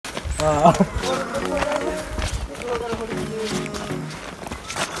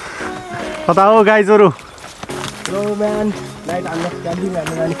कता हो गाइजहरु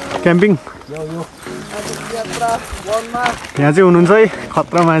क्याम्पिङ यहाँ चाहिँ हुनुहुन्छ है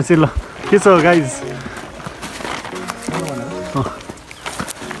खतरा मान्छे ल के छ गाइज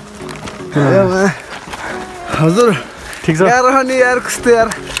हजुर ठिक छ यार अनि यार कस्तो यार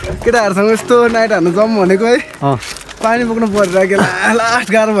केटाहरुसँग यस्तो नाइट हान्नु जाऊँ भनेको है पानी बोक्नु परिरहेको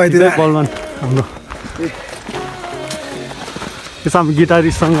लास्ट गाह्रो भइदियो बलमान हाम्रो यसमा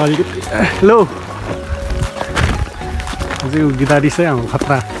गिटारिस्टसँग अलिकति हेलो अझै गिटारिस्ट है हाम्रो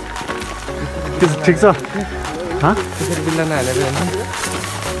खतरा ठिक छ बिल्ला नहालेर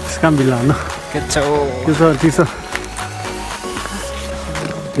काम बिल्ला हाल्नु के छ ठिक छ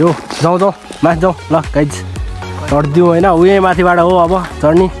यो जाउँ माथि जाउँ ल गाइज चढिदिउँ होइन उयो माथिबाट हो अब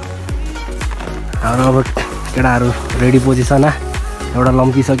चढ्ने हाम्रो अब केटाहरू रेडी पोजिसन एउटा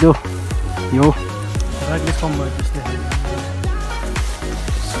लम्किसक्यो यो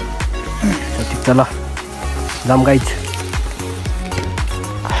ठिक छ ल जाम गाइज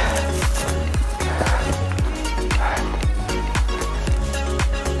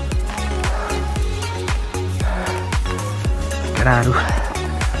केटाहरू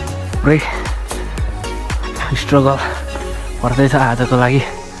पुरै स्ट्रगल पर्दैछ आजको लागि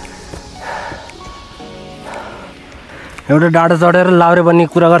एउटा डाँडो चढेर लाउरे बन्ने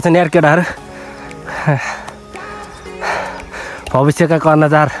कुरा गर्छन् यार केटाहरू भविष्यका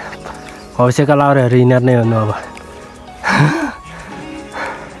कर्णधार भविष्यका लाउरेहरू यिनीहरू नै हुनु अब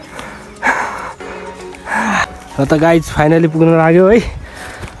र त गाइज फाइनली पुग्न लाग्यो है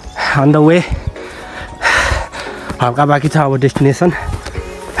अन द वे हल्का बाँकी छ अब डेस्टिनेसन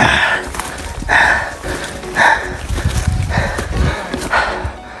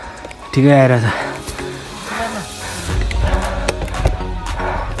ठिकै आइरहेछ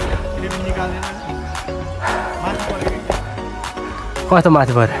कस्तो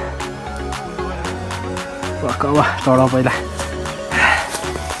माथि पऱ्यो चढाउँ पहिला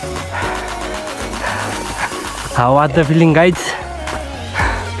हावा द फिलिङ गाइज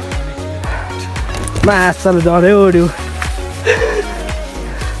मासल झऱ्यो ओड्यो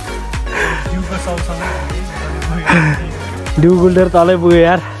डिउ गुल्डेर तलै पुग्यो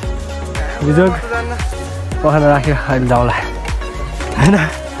यार बिजोग पखान राख्यो अहिले जाउँला होइन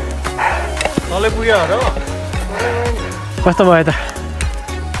तलै पुग्यो कस्तो भयो त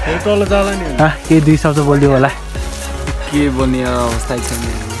तल जाला नि केही दुई शब्द बोलिदियो होला के बोल्ने अवस्था छैन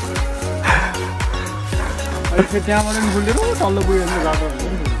त्यहाँबाट पनि गुल्डेर तल पुग्यो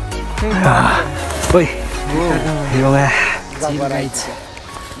ओइ योगा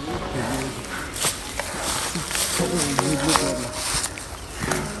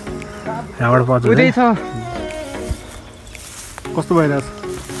यहाँबाट पर्छ कस्तो भइरहेछ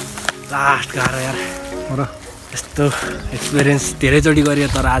लास्ट गाह्रो यार र यस्तो एक्सपिरियन्स धेरैचोटि गरियो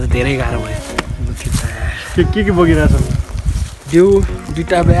तर आज धेरै गाह्रो भयो के बोकिरहेछ डिउ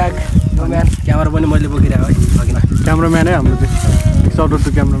दुईवटा ब्याग म्यान क्यामेरा पनि मैले बोकिरहेको है सकिन क्यामराम्यान है हाम्रो चाहिँ सर्ट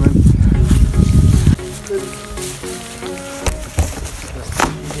टु क्यामराम्यान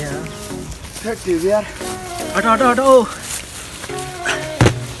हटो हटो हटो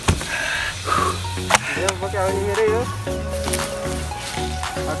मेरै हो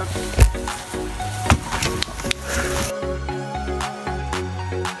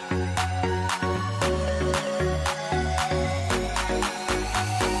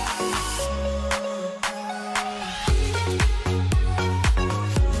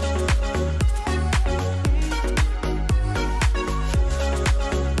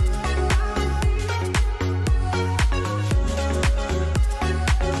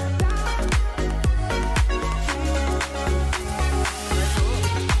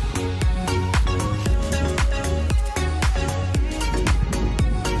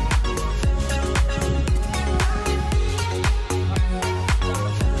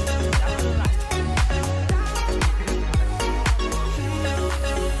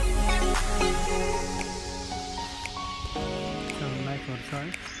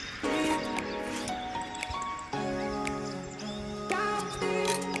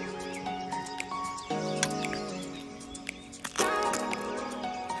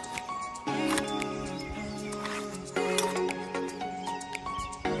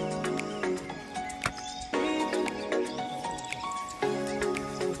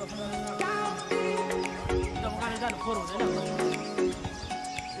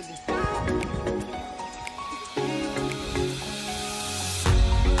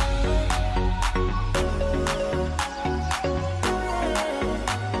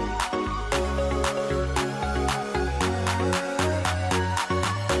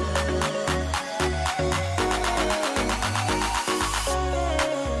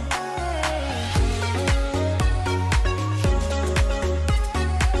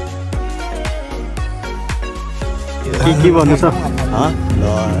के भन्नु छ ल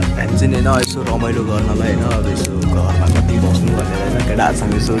हामी चाहिँ होइन यसो रमाइलो गर्नलाई होइन अब यसो घरमा कति बस्नु भनेर होइन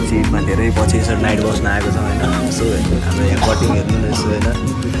केटाहरूसँग यसो चिटमा धेरै पछि यसो नाइट बस्न आएको छ होइन यसो हाम्रो यहाँ कटिङ हेर्नु न यसो होइन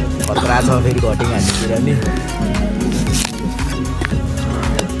खतरा छ फेरि कटिङ हान्नेतिर नि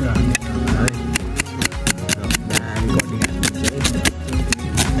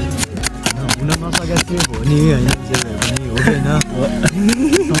हुन नसकेको थियो हो नि होइन हो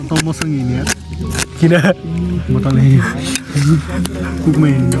त मसँग हिँड्ने किन म तँलाई कुकमा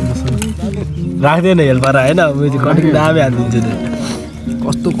हिँड्ने मसँग राख्दैन हेल्पर होइन कटिङ दामी हालिदिन्छु नि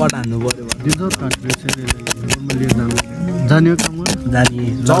कस्तो कट हान्नु पऱ्यो दिन्छ काट लिएर जाने हो काम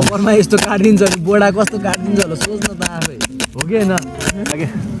जाने चपरमा यस्तो काटिदिन्छ नि बोडा कस्तो काटिदिन्छ होला सोच्न त आफै हो कि होइन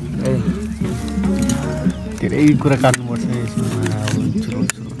धेरै कुरा काट्नुपर्छ यसमा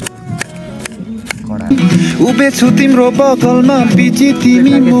उभिछु तिम्रो बगलमा बिची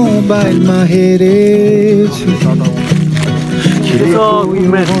तिमी मोबाइलमा हेरेछु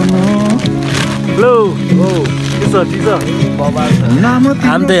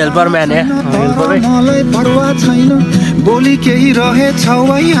I'm the helper man, मलाई परवा छैन बोली केही रहेछौ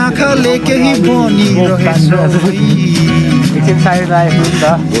है आँखाले केही बनिरहेछौ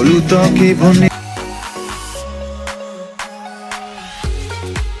बोलु त के भन्ने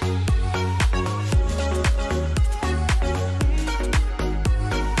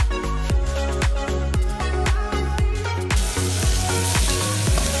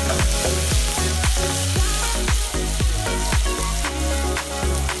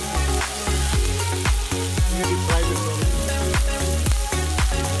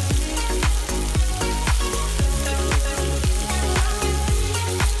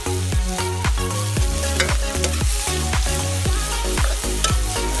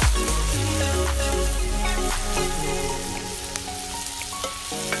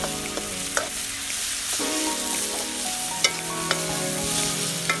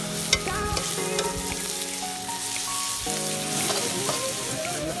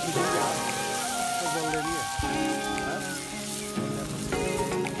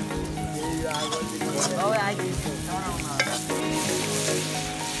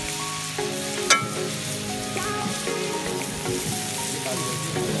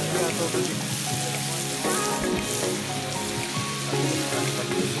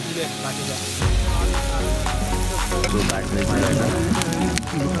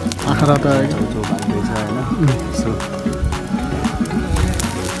आखरा त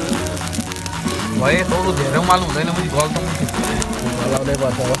भए तौलो धेरै उमाल्नु हुँदैन पनि गल्त गलाउँदै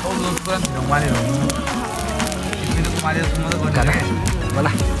पर्छ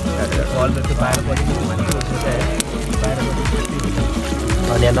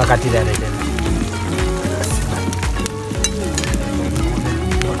नकाटिरहेको रहेछ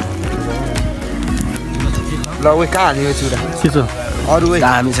ल ओइ कहाँ हाल्ने यो चुरा के छ अरू ओइ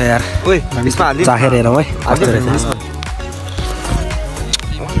दामी छ यार ओइ यसमा हाल्ने चाखेर हेरौँ है कस्तो रहेछ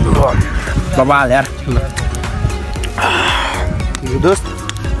बबाल यार दोस्त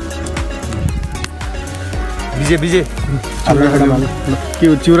विजय विजय के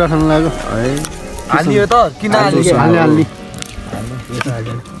हो चिउरा खान लाग्यो हाल्ने हो त किन हाल्ने हाल्ने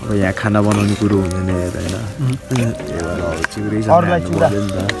अब यहाँ खाना बनाउने कुरो हुँदैन होइन त्यही भएर अब चिउरै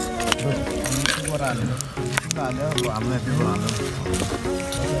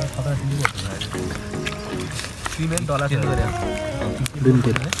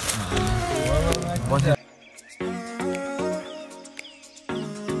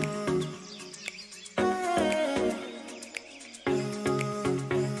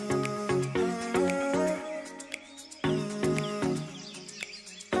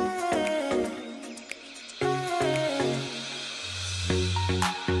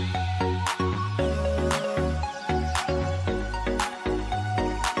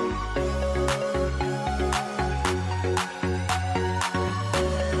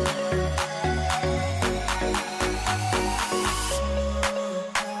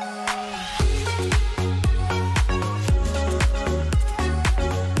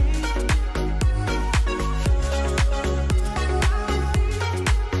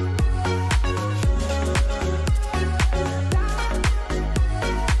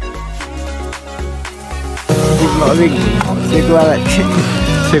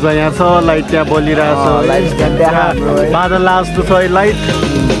सेकुवा यहाँ छ लाइट त्यहाँ बलिरहेछ बादल जस्तो छ लाइट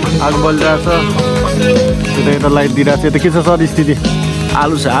आगो बलिरहेछ यता लाइट दिइरहेछ यता के छ सर स्थिति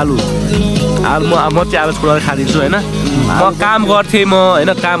आलु छ आलु आलु म चाहिँ आलु छोडेर खाइदिन्छु होइन म काम गर्थेँ म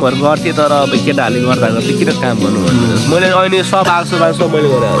होइन कामहरू गर्थेँ तर अब केटाहरूले गर्दा गर्दै किन काम गर्नु मैले अहिले सब आलु सब मैले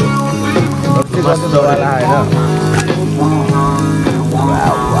गरेँ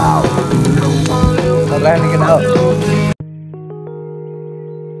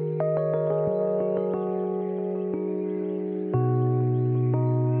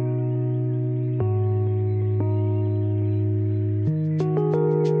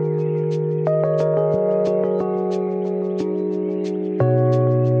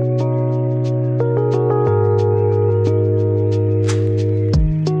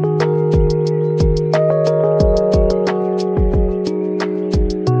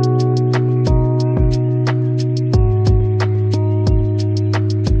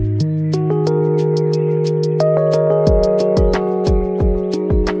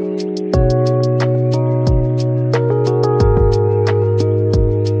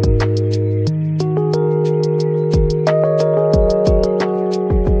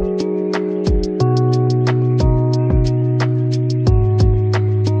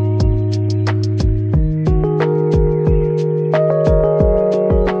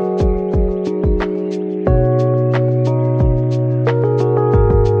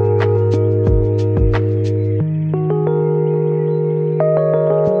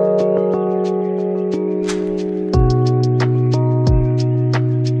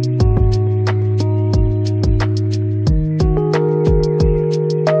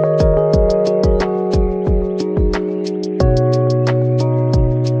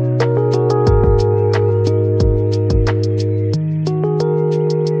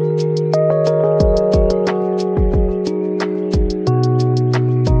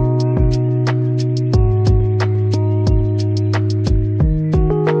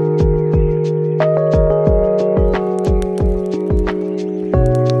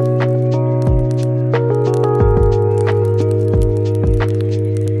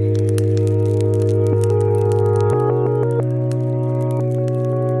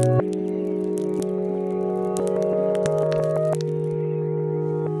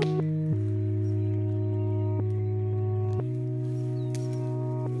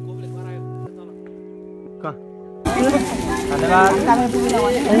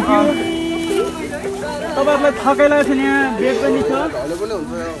तपाईहरुलाई थकाइ लाग्छ नि यहाँ बेड पनि छ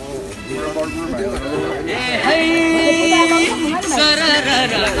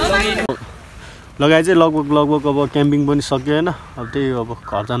लगाइ चाहिँ लगभग अब क्याम्पिङ पनि सक्यो हैन अब त्यही अब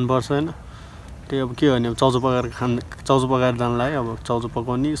घर जानुपर्छ हैन त्यही अब के भने चाउचो पकाएर जानलाई अब चाउचो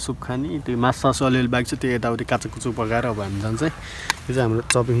पकाउने सुप खाने त्यो मासु अलिअलि बाइक छ त्यो यताउति काचो कुचो पकाएर अब हामी जान्छ है यो चाहिँ हाम्रो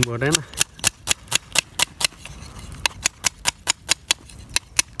चपिङ बोर्ड हैन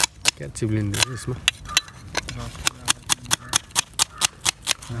क्या चिप्लिन्छ यसमा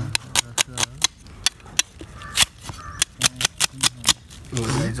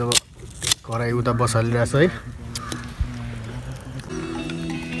जब कराई उता बसालिरहेछ है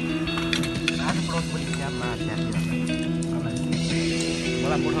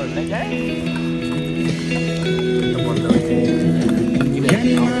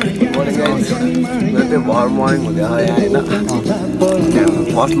भर मर्निङ हुँदै होइन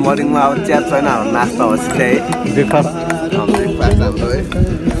फर्स्ट मर्निङमा अब च्याप छैन हाम्रो नास्ता हो सिधै ब्रेकफास्ट हाम्रो है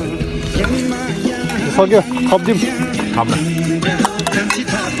सक्यो थप्दिउँ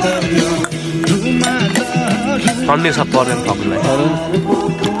ठन्डै सब पर्दैन तपाईँलाई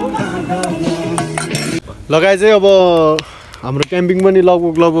लगाइ चाहिँ अब हाम्रो क्याम्पिङ पनि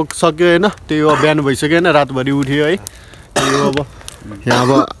लगभग सक्यो होइन त्यही अब बिहान भइसक्यो होइन रातभरि उठ्यो है त्यही अब यहाँ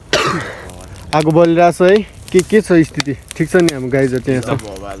अब आगो बलिरहेछ है के छ स्थिति ठिक छ नि हाम्रो गाई जति यहाँ छ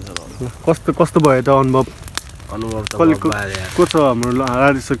कस्तो भयो त अनुभव को छ हाम्रो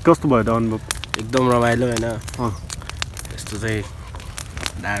कस्तो भयो त अनुभव एकदम रमाइलो होइन यस्तो चाहिँ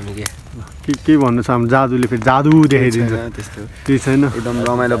दामी के भन्नु छ हाम्रो जादुले फेरि जादु देखाइदिन्छ त्यस्तो केही छैन एकदम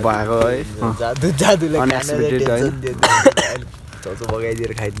रमाइलो भएको है जादुले अनएक्सपेक्टेड है चाउचो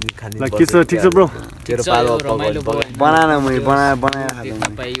पकाइदिएर खाने के छ ठिक छ ब्रो तेरो पालो बनाएन मैले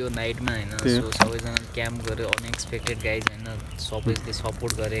बनाएर पाइयो नाइटमा होइन सो सबैजना क्याम्प गऱ्यो अनएक्सपेक्टेड गाइज होइन सबैले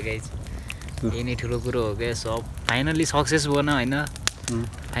सपोर्ट गरे गाइज यही नै ठुलो कुरो हो क्या सब फाइनली सक्सेस बन्यो होइन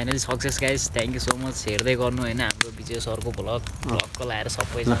finally success guys thank you so much हेर्दै गर्नु होइन हाम्रो विजय सरको भ्लगको लाएर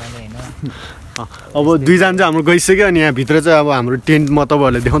सबैजनाले होइन अब दुईजना चाहिँ हाम्रो गइसक्यो अनि यहाँ भित्र चाहिँ अब हाम्रो टेन्ट म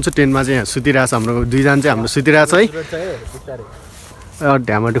तपाईँहरूलाई देखाउँछु टेन्टमा चाहिँ यहाँ सुतिरहेछ हाम्रो दुईजना चाहिँ हाम्रो सुतिरहेछ है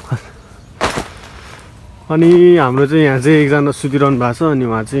ढ्यामा डुख अनि हाम्रो चाहिँ यहाँ चाहिँ एकजना सुतिरहनु भएको छ अनि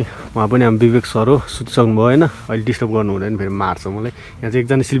उहाँ पनि हाम्रो विवेक सर हो सुतिसक्नु भयो होइन अहिले डिस्टर्ब गर्नु हुँदैन फेरि मार्छ मलाई यहाँ चाहिँ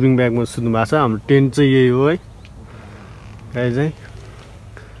एकजना स्लिपिङ ब्यागमा सुत्नु भएको छ हाम्रो टेन्ट चाहिँ यही हो है गाई चाहिँ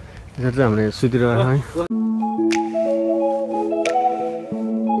यहाँ चाहिँ हाम्रो सुतिरहेको है